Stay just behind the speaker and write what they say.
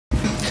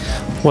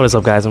What is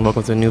up, guys, and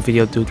welcome to a new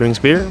video to Drinks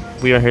Beer.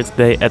 We are here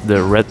today at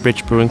the Red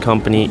Bridge Brewing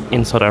Company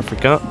in South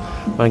Africa.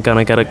 I'm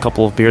gonna get a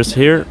couple of beers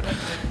here.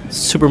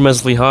 Super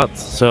messily hot,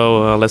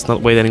 so let's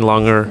not wait any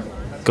longer.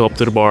 Go up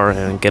to the bar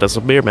and get us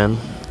a beer, man.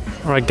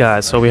 Alright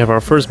guys, so we have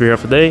our first beer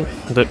of the day,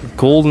 the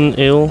Golden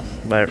Ale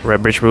by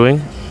Red Bridge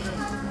Brewing.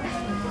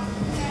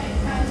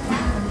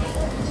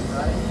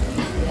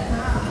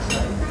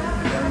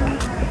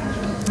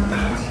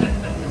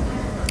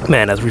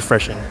 Man, that's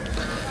refreshing.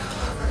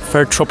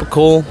 Very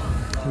tropical.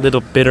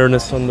 Little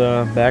bitterness on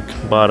the back,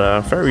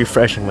 but very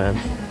refreshing, man.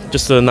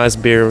 Just a nice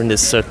beer in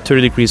this 30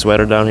 degrees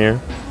weather down here.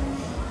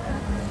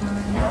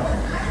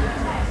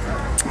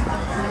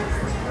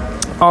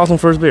 Awesome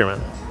first beer, man.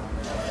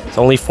 It's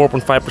only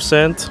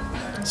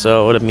 4.5%,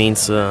 so that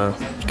means you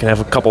can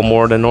have a couple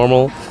more than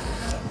normal.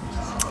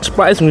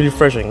 Surprisingly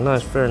refreshing.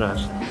 Nice, very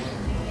nice.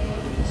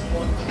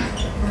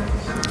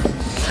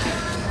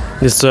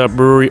 This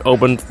brewery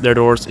opened their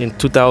doors in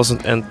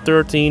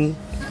 2013.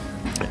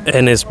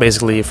 And it's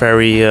basically a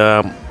very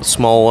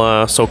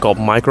small so-called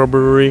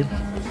microbrewery.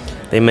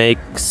 They make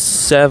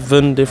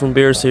 7 different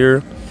beers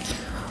here,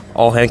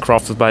 all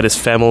handcrafted by this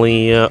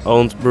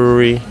family-owned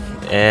brewery,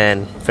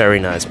 and very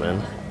nice,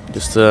 man.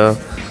 Just a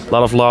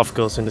lot of love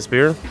goes in this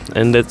beer,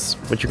 and that's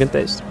what you can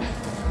taste.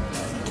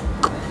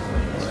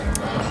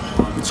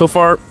 So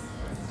far,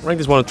 I rank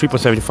this one at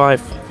 3.75.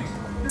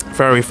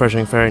 Very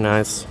refreshing, very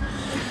nice.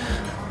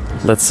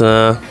 Let's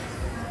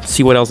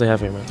see what else they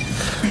have here, man.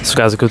 So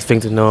guys, a good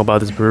thing to know about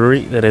this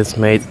brewery, that it's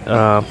made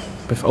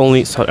with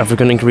only South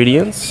African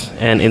ingredients,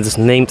 and it is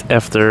named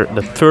after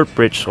the third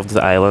bridge of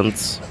the island,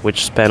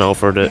 which span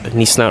over the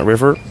Knysna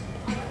River.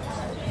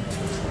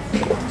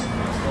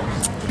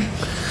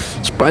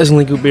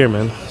 Surprisingly good beer,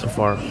 man, so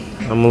far.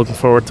 I'm looking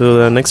forward to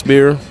the next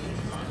beer.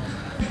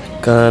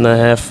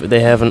 They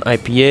have an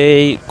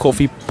IPA,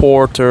 coffee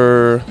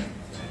porter,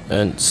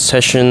 and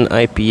session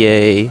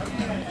IPA,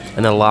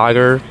 and a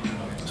lager.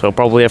 So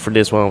probably after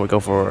this one we go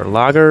for a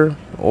lager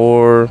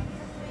or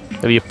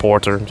maybe a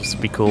porter, just to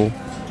be cool.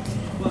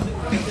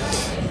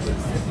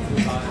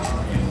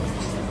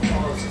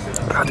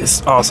 Ah, this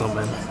is awesome,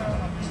 man.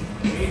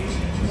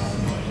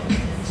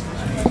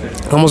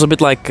 Almost a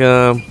bit like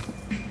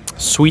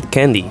sweet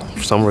candy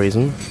for some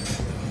reason.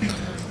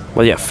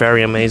 But yeah,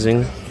 very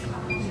amazing.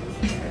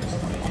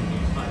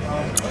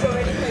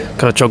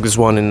 Gonna chug this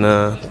one in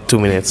 2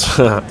 minutes.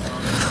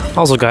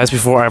 Also guys,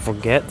 before I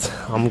forget,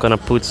 I'm gonna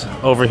put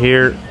over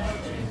here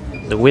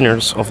the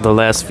winners of the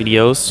last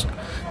videos,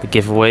 the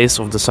giveaways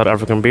of the South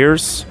African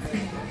beers.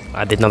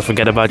 I did not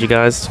forget about you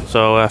guys,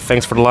 so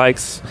thanks for the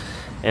likes,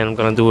 and I'm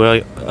gonna do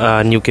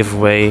a new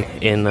giveaway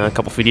in a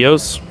couple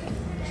videos.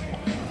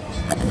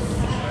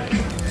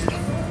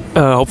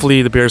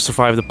 Hopefully the beers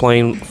survive the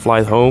plane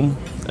flight home.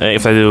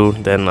 If they do,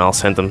 then I'll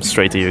send them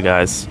straight to you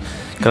guys.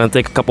 Gonna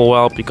take a couple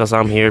while because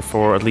I'm here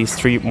for at least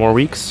 3 more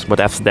weeks, but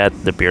after that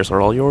the beers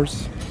are all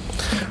yours.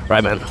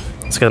 Right, man,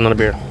 let's get another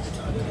beer.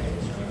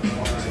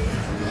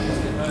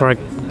 Alright.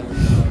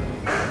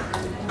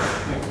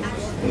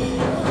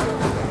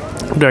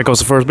 There goes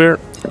the first beer,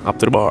 up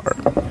to the bar.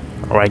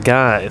 Alright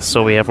guys,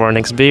 so we have our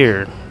next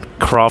beer.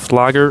 Craft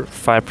Lager,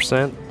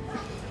 5%.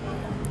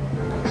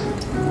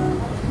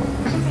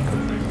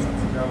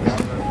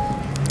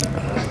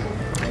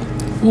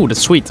 Ooh,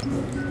 that's sweet.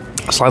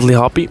 Slightly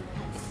hoppy.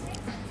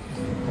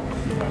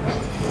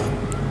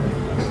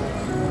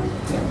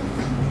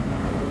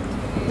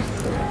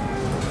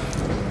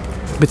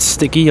 Bit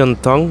sticky on the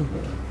tongue.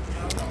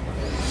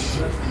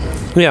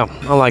 Yeah,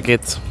 I like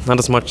it. Not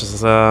as much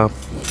as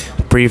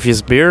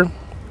previous beer.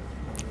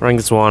 Rank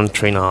this one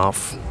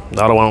 3.5.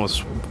 The other one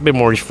was a bit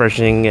more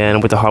refreshing,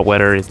 and with the hot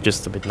weather it's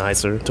just a bit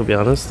nicer, to be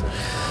honest.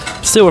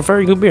 Still a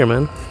very good beer,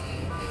 man.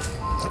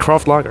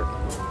 Craft Lager.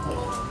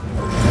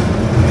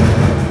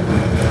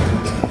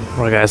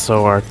 Alright guys,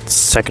 so our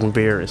second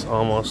beer is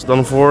almost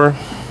done for.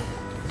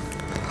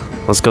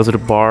 Let's go to the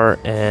bar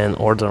and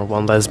order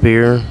one last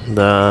beer,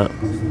 the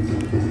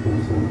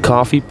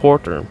coffee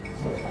porter.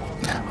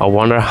 I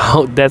wonder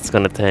how that's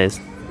gonna taste.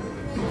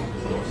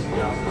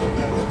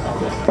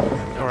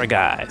 Alright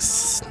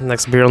guys,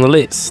 next beer on the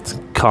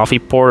list, coffee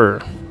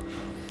porter.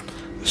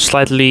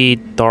 Slightly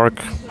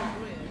dark,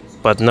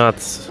 but not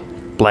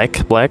black.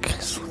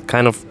 It's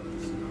kind of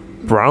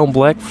brown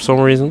black for some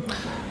reason.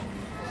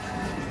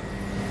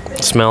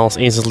 Smells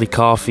instantly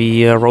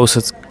coffee,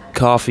 roasted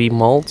coffee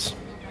malt.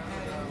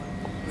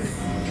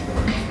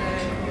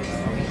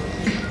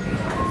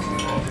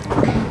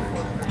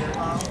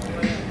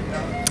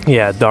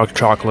 Yeah, dark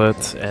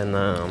chocolate and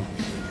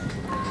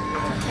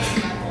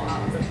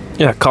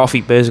yeah,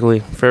 coffee basically,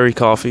 very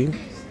coffee.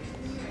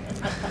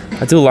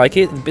 I do like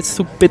it.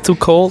 A bit too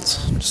cold.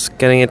 Just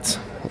getting it.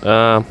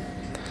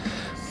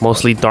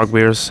 Mostly dark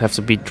beers have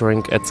to be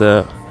drunk at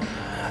a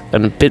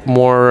bit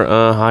more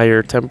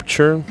higher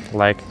temperature,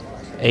 like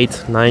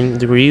 8-9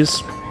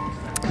 degrees.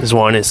 This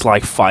one is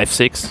like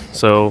 5-6.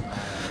 So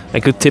a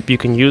good tip you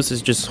can use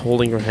is just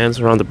holding your hands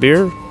around the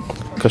beer,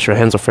 because your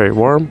hands are very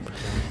warm,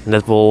 and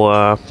that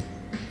will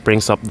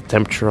brings up the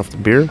temperature of the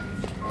beer.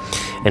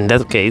 In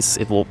that case,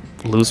 it will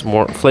lose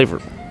more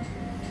flavor.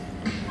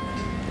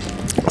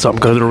 So I'm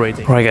going to rate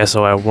it. Alright guys,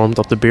 so I warmed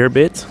up the beer a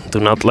bit. Do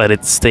not let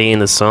it stay in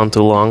the sun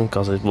too long,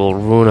 because it will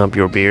ruin up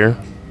your beer.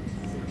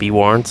 Be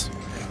warned.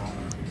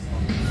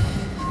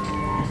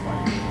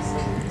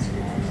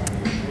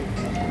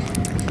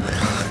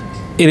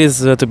 It is,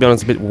 to be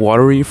honest, a bit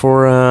watery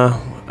for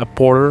a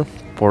porter.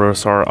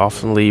 Porters are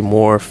often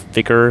more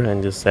thicker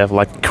and just have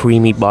like a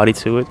creamy body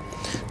to it.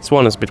 This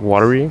one is a bit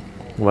watery,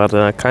 but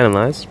kind of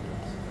nice.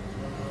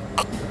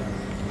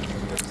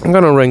 I'm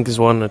gonna rank this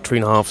one a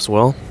 3.5 as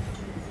well.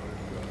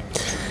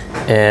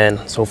 And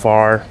so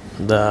far,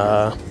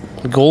 the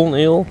golden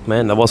ale,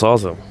 man, that was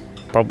awesome.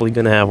 Probably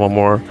gonna have one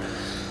more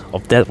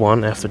of that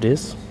one after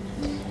this.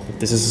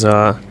 This is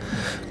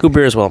good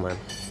beer as well, man.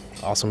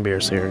 Awesome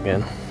beers here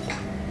again.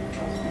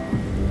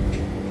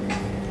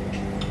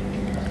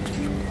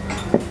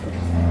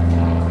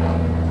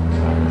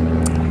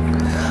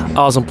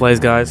 Awesome place,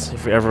 guys.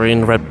 If you're ever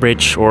in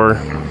Redbridge or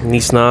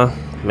Knysna,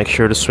 make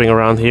sure to swing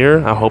around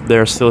here. I hope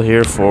they're still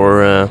here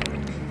for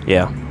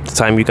yeah, the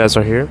time you guys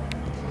are here.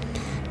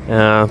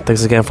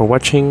 Thanks again for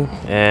watching,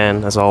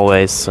 and as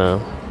always,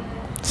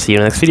 see you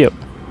in the next video.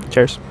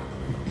 Cheers.